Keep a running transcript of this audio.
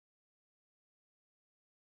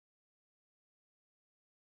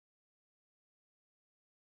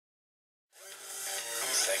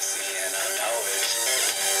Sienna, know it.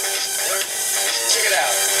 Check it out.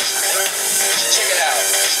 Check it out.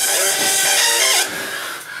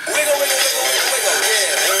 Wiggle, wiggle, wiggle, wiggle, wiggle,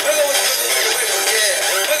 yeah. Wiggle, wiggle, wiggle, wiggle, wiggle, yeah.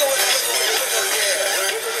 Wiggle, wiggle, wiggle, wiggle, wiggle, yeah.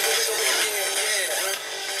 Wiggle, wiggle, wiggle, wiggle, yeah.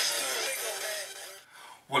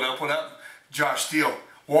 What up, what up? Josh Steele,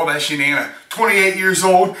 Wabash, Indiana, 28 years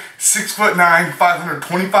old, 6'9",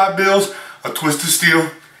 525 bills, a twist of steel,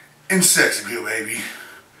 and sex appeal, baby.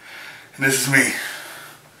 And this is me.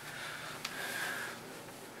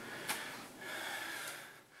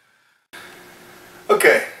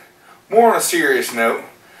 Okay, more on a serious note.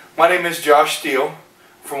 My name is Josh Steele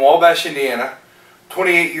from Wabash, Indiana,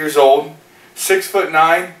 28 years old, 6'9",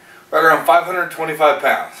 right around 525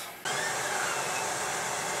 pounds.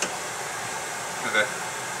 Okay.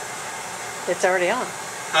 It's already on.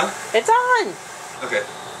 Huh? It's on! Okay.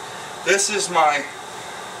 This is my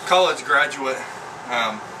college graduate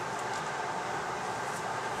cap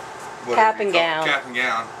and gown. Cap and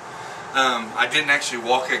gown. I didn't actually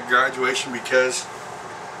walk at graduation because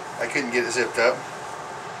I couldn't get it zipped up.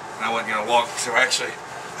 And I wasn't going to walk, so I actually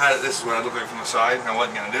had it, this is what I look like from the side, and I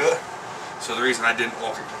wasn't going to do it. So the reason I didn't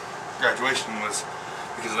walk at graduation was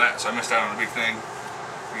because of that. So I missed out on a big thing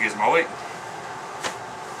because of my weight.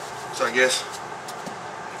 So I guess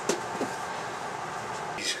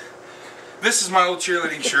this is my old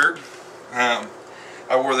cheerleading shirt. I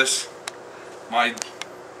wore this my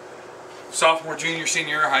sophomore, junior,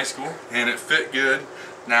 senior year of high school, and it fit good.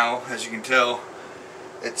 Now, as you can tell,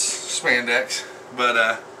 it's spandex,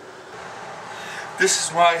 but this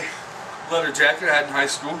is my leather jacket I had in high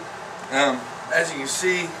school. As you can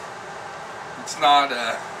see, it's not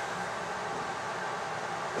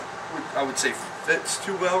I would say fits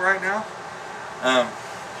too well right now.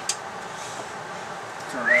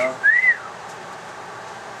 Turn around.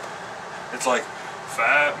 It's like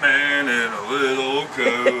fat man in a little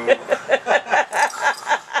coat.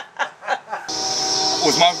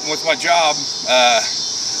 with my job,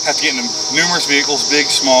 have to get into numerous vehicles, big,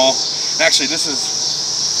 small. And actually, this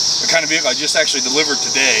is the kind of vehicle I just actually delivered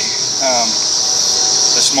today.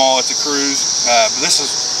 It's small, it's a cruise, but this is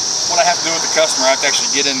what I have to do with the customer. I have to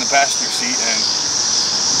actually get in the passenger seat and,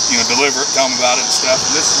 you know, deliver it, tell them about it and stuff.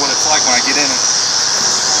 And this is what it's like when I get in it.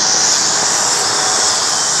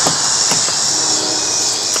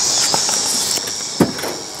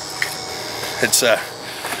 It's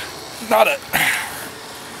not a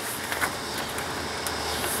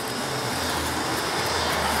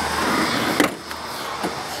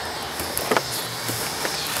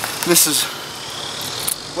this is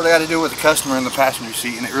what I got to do with the customer in the passenger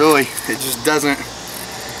seat, and it just doesn't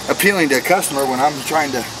appealing to a customer when I'm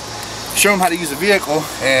trying to show them how to use a vehicle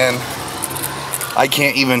and I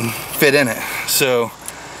can't even fit in it. So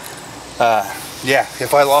yeah,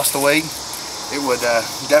 if I lost the weight, it would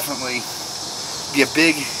definitely be a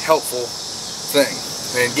big helpful thing,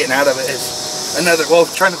 and getting out of it is another, well,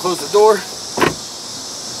 trying to close the door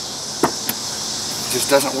just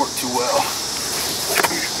doesn't work too well.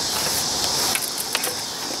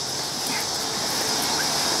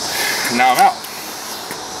 Now I'm out.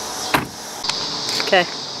 Okay.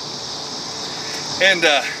 And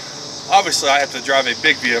obviously I have to drive a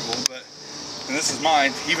big vehicle, and this is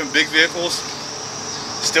mine. Even big vehicles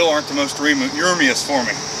still aren't the most roomiest for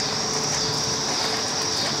me.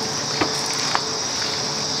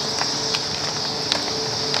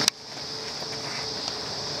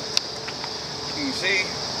 You can see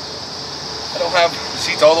I don't have the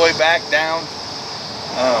seats all the way back down.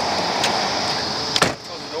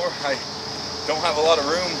 Close the door. I don't have a lot of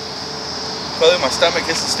room. Clearly my stomach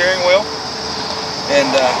hits the steering wheel, and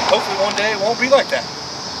hopefully one day it won't be like that.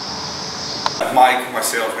 Mike, my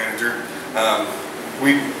sales manager,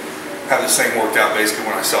 we have the same worked out basically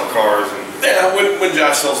when I sell cars. And yeah, when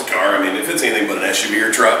Josh sells a car, I mean, if it's anything but an SUV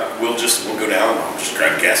or truck, we'll go down, I'll just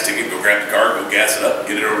grab a gas ticket, go grab the car, go gas it up,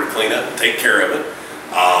 get it over to clean up, take care of it.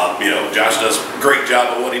 You know, Josh does a great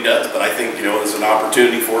job at what he does, but I think, you know, there's an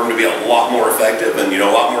opportunity for him to be a lot more effective and, you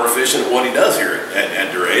know, a lot more efficient at what he does here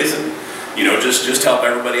at DeRay's, and, you know, just help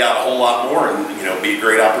everybody out a whole lot more, and, you know, be a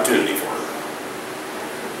great opportunity for him.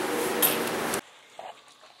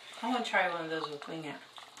 I want to try one of those with wing in it.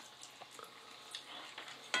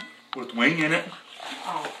 with wing in it?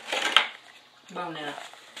 Oh, bone in it.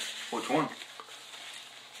 Which one?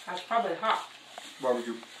 That's probably hot.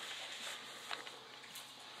 Barbecue.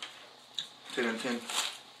 10 and 10.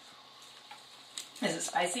 Is it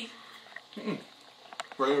spicy? Mm-mm.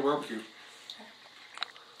 Regular barbecue.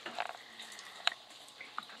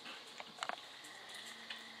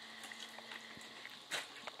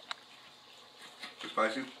 Too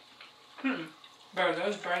spicy? Are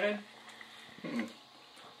those breaded?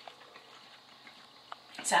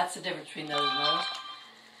 That's the difference between those and those.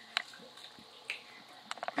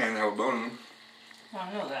 And they have a bone in them. Well,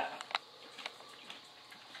 I know that.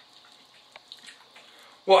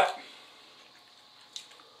 What?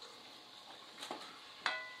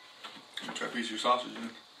 Try a piece of your sausage in.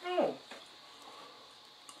 Oh.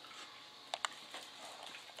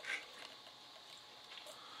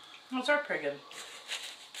 Those are pretty good.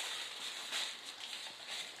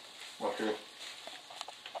 Well, here.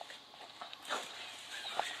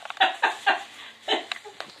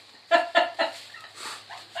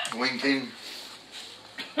 Wing King.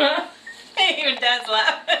 Even Dad's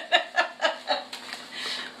laughing.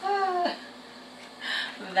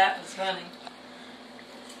 That was funny.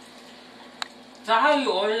 Is that how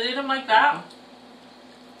you always eat them like that?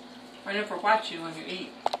 I never watch you when you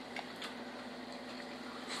eat.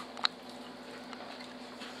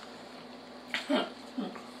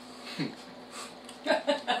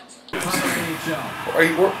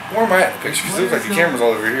 Where am I at in the picture? Because it looks like the camera's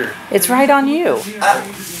all over here. It's right on you.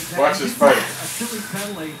 Watch this fight.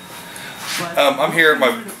 I'm here at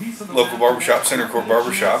my local barbershop, Center Court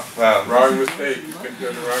Barbershop. Wrong mistake.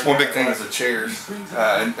 One big thing is the chairs,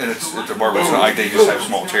 and it's a barber. It's not like they just have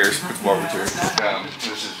small chairs. It's barber chairs.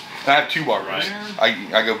 I have two barbers.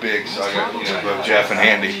 I go big, so I got both Jeff and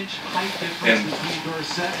Andy. And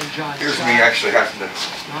here's me actually having to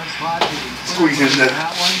squeeze into.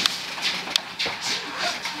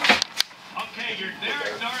 Okay, you're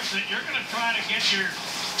Derek Dorset. You're going to try to get your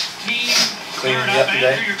team Cleaning cleared up up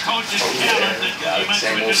today? after your coach's challenge that you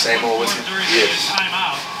mentioned just Same old with during you. the Yes.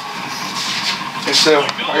 timeout. And so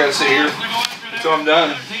I gotta sit here until I'm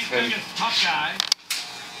done. And Tough guy.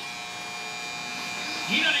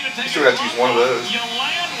 He doesn't even take still have to use one of those. You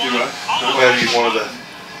land Do one. I? We have to use one of the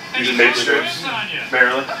And use he paper goes strips. in on you.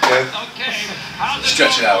 Barely. Yeah. Okay. How's it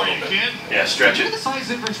Stretch it going out a for little you, bit. kid? Yeah, stretch it.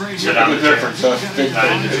 Sit down the difference, huh?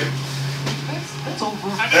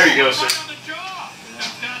 There you go, sir. Right on the jaw.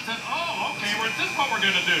 That's it. Oh, okay. Well, this is what we're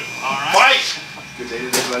gonna do. All right. Fight! Good day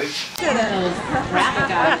today, buddy. Rap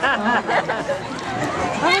guys.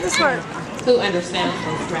 How does this work? Who understands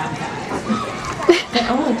those rap guys? I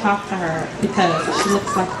only talk to her because she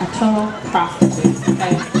looks like a total prostitute.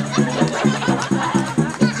 Okay?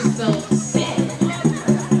 It's just so sick.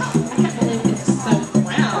 I can't believe it's so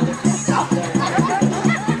round. It's out there.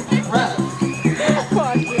 Gross.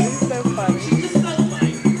 Fuck you, he's so funny. She's just so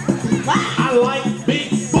like, wow. I like big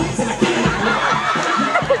butts and I can't.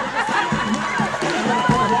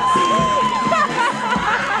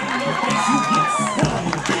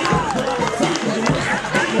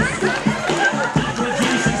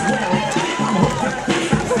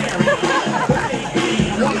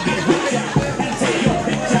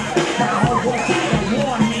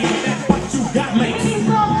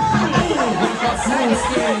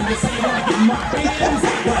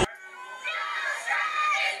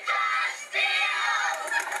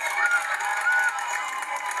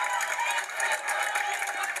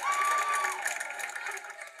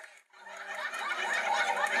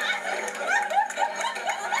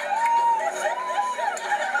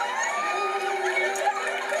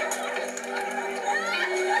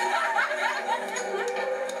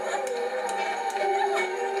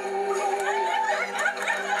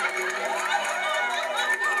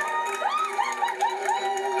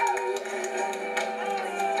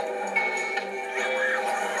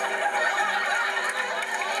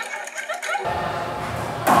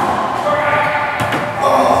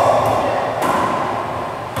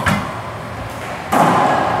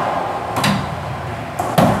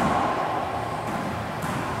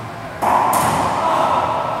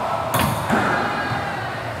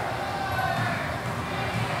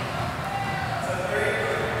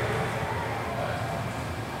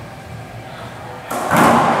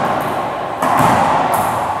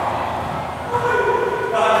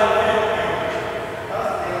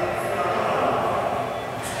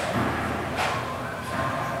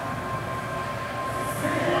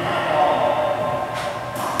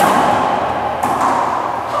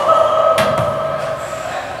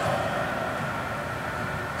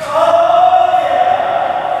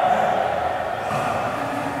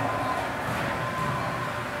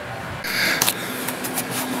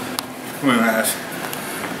 Come on, ass.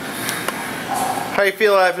 How you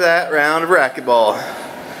feel after that round of racquetball?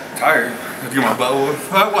 Tired. Let's get my butt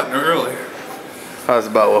whooped. That wasn't early. How's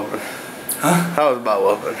the butt whooping? Huh? How was the butt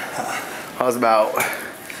whooping? How's about?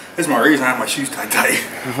 This is my reason I have my shoes tied tight.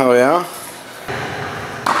 Oh yeah?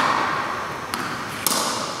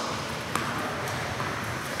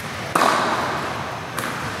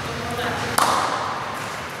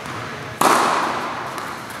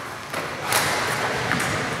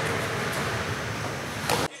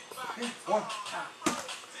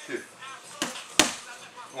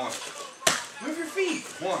 Move your feet.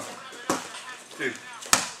 1, 2,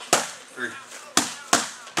 3,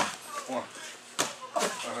 4.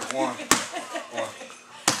 1,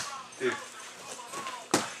 2,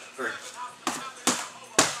 3.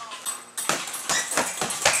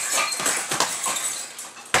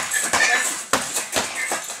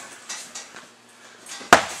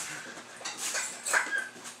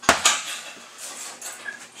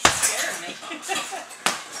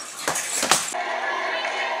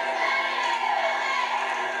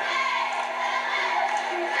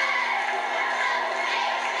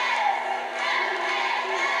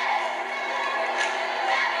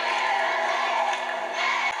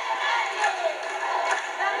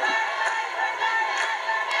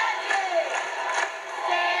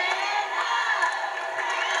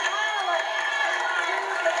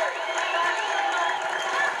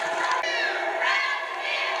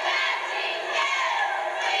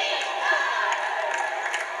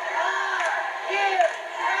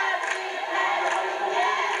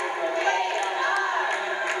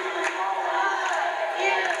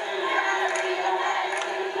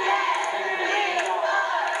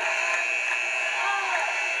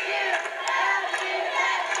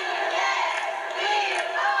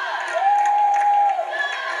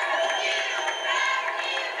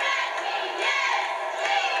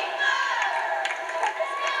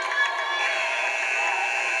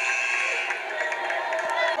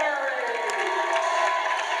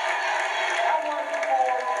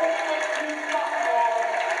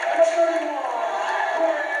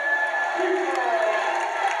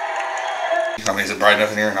 I mean, is it bright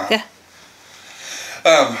enough in here or not? Yeah.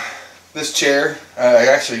 This chair,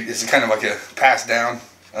 actually, is kind of like a pass down.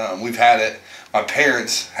 We've had it. My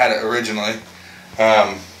parents had it originally.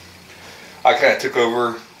 I kind of took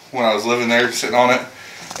over when I was living there, sitting on it.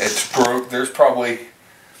 It's broke. There's probably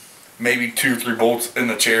maybe 2 or 3 bolts in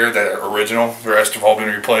the chair that are original. The rest have all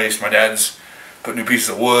been replaced. My dad's put new pieces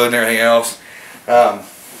of wood and everything else.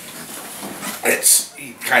 It's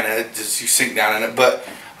kind of just, you sink down in it, but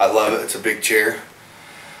I love it. It's a big chair.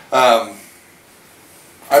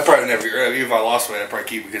 I'd probably never get rid of it. If I lost weight, I'd probably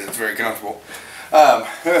keep it because it's very comfortable.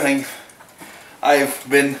 Another thing, I've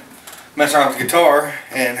been messing around with the guitar,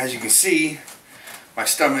 and as you can see, my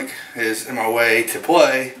stomach is in my way to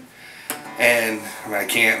play, and I mean, I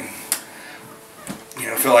can't,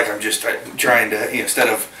 feel like I'm just trying to, instead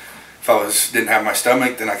of, if I didn't have my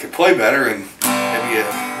stomach, then I could play better, and it'd be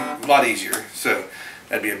a lot easier. So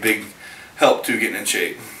that'd be a big help to getting in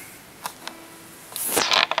shape.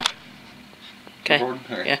 Okay.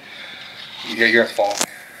 Right. Yeah. Yeah, you're gonna fall.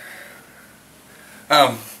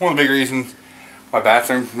 One of the big reasons, my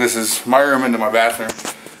bathroom. This is my room into my bathroom.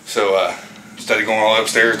 So instead of going all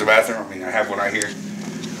upstairs to the bathroom, I mean, I have one right here.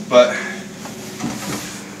 But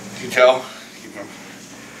you can tell,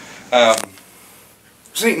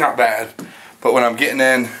 sink not bad. But when I'm getting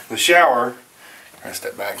in the shower, I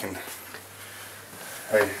step back and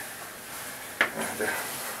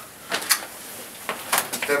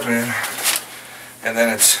step in. And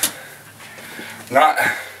then it's not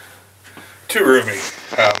too roomy.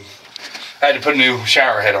 I had to put a new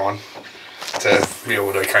shower head on to be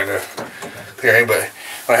able to kind of clear. But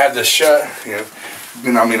when I have this shut,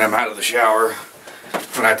 then I mean, I'm out of the shower,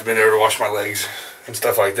 and I have to bend over to wash my legs and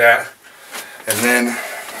stuff like that. And then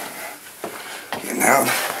getting out,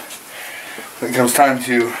 when it comes time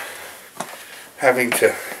to having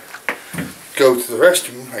to go to the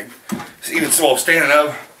restroom, like even while standing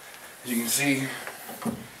up, as you can see,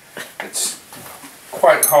 it's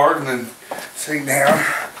quite hard. And then sitting down,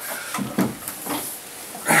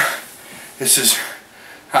 this is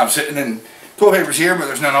how I'm sitting, and toilet paper's here, but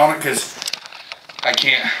there's none on it because I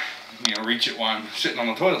can't, reach it while I'm sitting on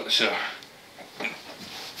the toilet. So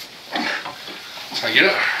I get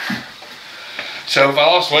up. So if I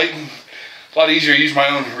lost weight, it's a lot easier to use my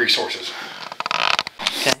own resources.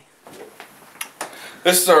 Okay.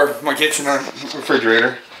 This is my kitchen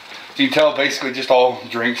refrigerator. You can tell, basically just all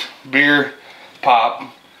drinks: beer,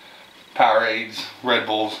 pop, Powerades, Red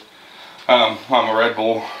Bulls. I'm a Red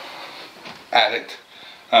Bull addict.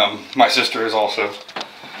 My sister is also.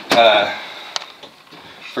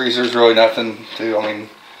 Freezer's really nothing to, I mean,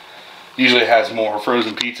 usually it has more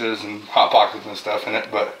frozen pizzas and Hot Pockets and stuff in it,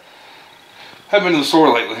 but I haven't been to the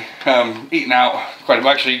store lately. Eating out quite a bit.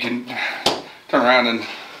 Actually, you can turn around and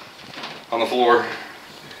on the floor.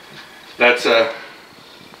 That's a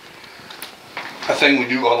thing we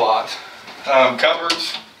do a lot.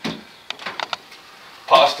 Cupboards,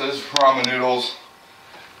 pastas, ramen noodles.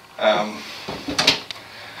 I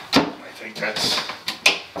think that's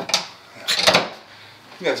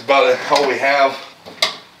about all we have.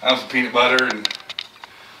 I have some peanut butter and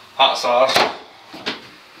hot sauce,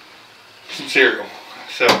 some cereal.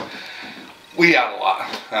 So we eat out a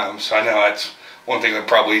lot. So I know that's one thing that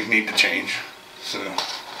probably need to change. So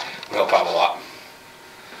it'll help out a lot.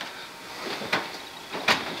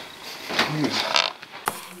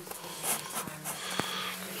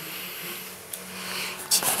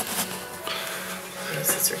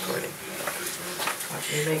 Yes, it's recording.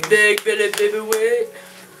 Big bit of baby weight.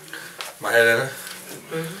 My head in it?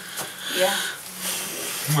 Yeah.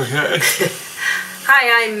 Okay.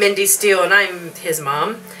 Hi, I'm Mindy Steele, and I'm his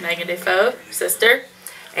mom. Megan Defoe, sister.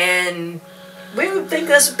 And we would think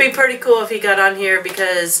this would be pretty cool if he got on here,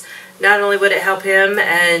 because not only would it help him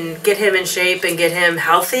and get him in shape and get him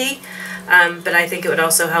healthy, but I think it would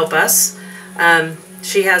also help us.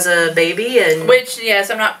 She has a baby, and Which, yes,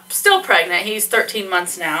 I'm not still pregnant. He's 13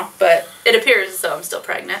 months now, but it appears as though I'm still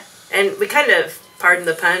pregnant. and we kind of, pardon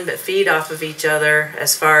the pun, but feed off of each other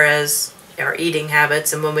as far as our eating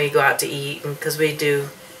habits and when we go out to eat, because we do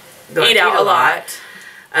go Eat out a lot.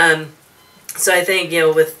 So I think,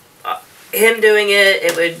 with him doing it,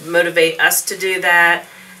 it would motivate us to do that.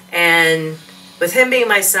 And with him being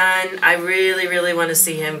my son, I really, really want to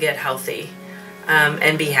see him get healthy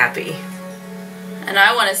and be happy. And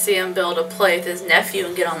I want to see him build a play with his nephew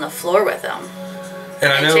and get on the floor with him.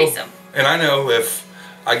 And chase him. And I know if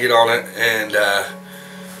I get on it and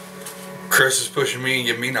Chris is pushing me and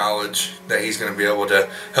giving me knowledge, that he's going to be able to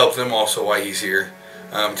help them also while he's here,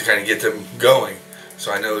 to kind of get them going.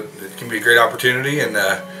 So I know it can be a great opportunity, and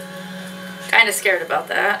Kind of scared about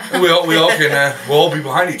that. we all can we'll all be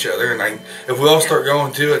behind each other, and if we all start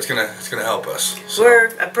going too, it's gonna help us. So. We're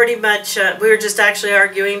pretty much we were just actually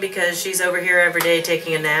arguing because she's over here every day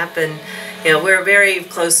taking a nap, and we're a very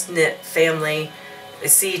close knit family. We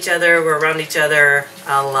see each other, we're around each other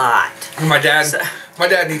a lot. And my dad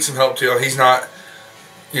needs some help too. He's not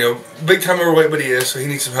big time overweight, but he is, so he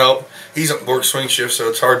needs some help. He's on work swing shift, so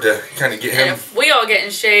it's hard to kind of get him. And if we all get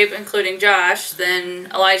in shape, including Josh,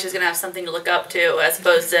 then Elijah's going to have something to look up to, as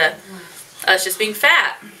opposed to us just being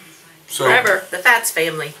fat. So, forever. The Fats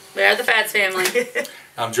family. We are the Fats family.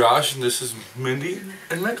 I'm Josh, and this is Mindy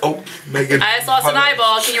and Megan. I just lost an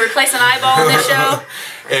eyeball. Can you replace an eyeball on this show?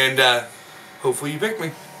 And hopefully you pick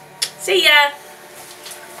me. See ya.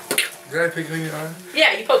 Did I pick you on?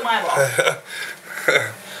 Yeah, you poked my eyeball.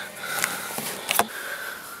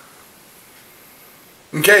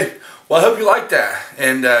 Okay, well I hope you liked that.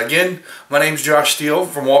 And again, my name's Josh Steele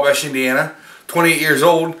from Wabash, Indiana. 28 years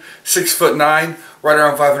old, 6'9", right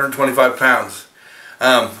around 525 pounds.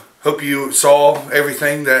 Hope you saw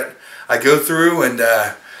everything that I go through, and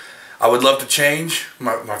I would love to change.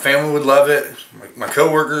 My family would love it, my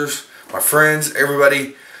co-workers, my friends,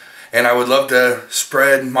 everybody. And I would love to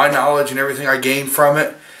spread my knowledge and everything I gained from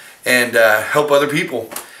it, and help other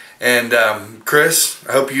people. And Chris,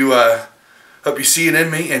 I hope you see it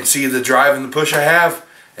in me and see the drive and the push I have,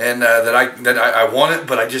 and that I want it,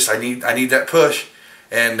 but I need that push.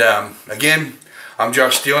 And again, I'm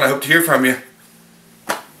Josh Steele, and I hope to hear from you.